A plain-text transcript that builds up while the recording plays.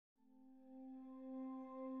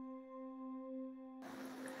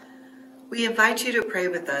We invite you to pray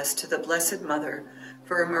with us to the Blessed Mother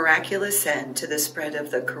for a miraculous end to the spread of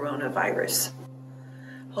the coronavirus.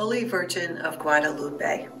 Holy Virgin of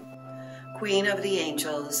Guadalupe, Queen of the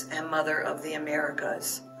Angels and Mother of the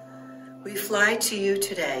Americas, we fly to you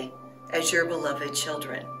today as your beloved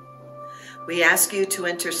children. We ask you to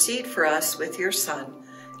intercede for us with your Son,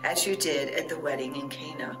 as you did at the wedding in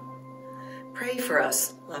Cana. Pray for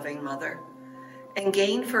us, loving Mother, and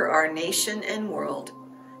gain for our nation and world,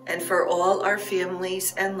 and for all our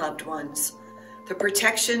families and loved ones, the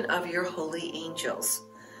protection of your holy angels,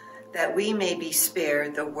 that we may be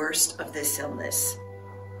spared the worst of this illness.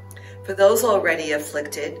 For those already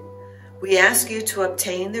afflicted, we ask you to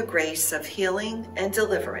obtain the grace of healing and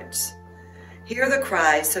deliverance. Hear the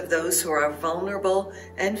cries of those who are vulnerable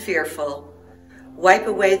and fearful. Wipe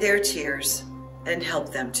away their tears and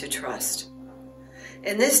help them to trust.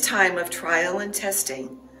 In this time of trial and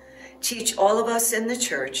testing, teach all of us in the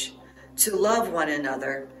Church to love one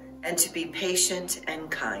another and to be patient and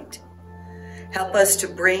kind. Help us to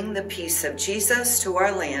bring the peace of Jesus to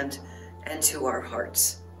our land and to our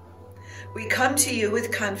hearts. We come to you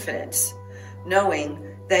with confidence, knowing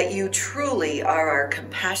that you truly are our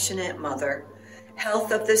compassionate Mother,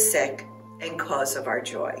 health of the sick, and cause of our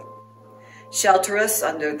joy. Shelter us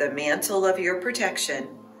under the mantle of your protection.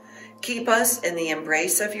 Keep us in the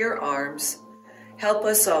embrace of your arms. Help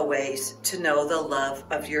us always to know the love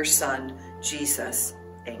of your Son, Jesus.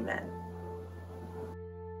 Amen.